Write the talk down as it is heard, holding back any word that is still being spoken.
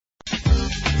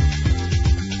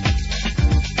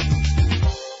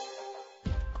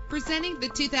Presenting the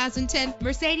 2010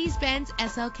 Mercedes-Benz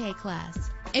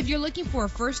SLK-Class. If you're looking for a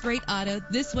first-rate auto,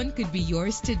 this one could be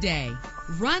yours today.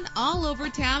 Run all over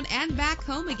town and back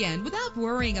home again without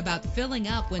worrying about filling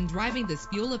up when driving this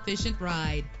fuel-efficient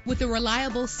ride. With a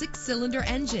reliable 6-cylinder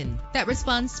engine that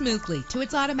responds smoothly to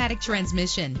its automatic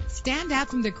transmission. Stand out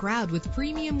from the crowd with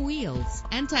premium wheels.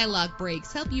 Anti-lock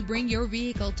brakes help you bring your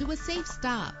vehicle to a safe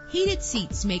stop. Heated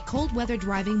seats make cold weather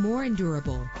driving more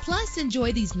endurable. Plus,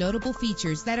 enjoy these notable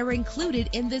features that are included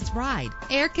in this ride: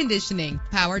 air conditioning,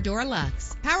 power door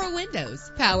locks, power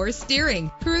windows, power steering,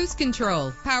 cruise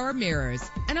control, power mirrors,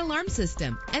 an alarm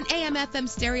system, an AM/FM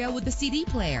stereo with a CD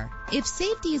player. If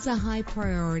safety is a high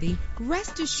priority,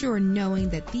 rest assured knowing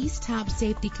that these top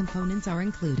safety components are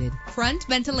included: front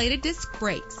ventilated disc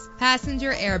brakes,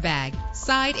 passenger airbag,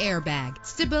 side airbag,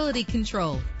 stability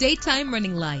control, daytime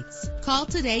running lights. Call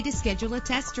today to schedule a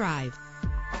test drive.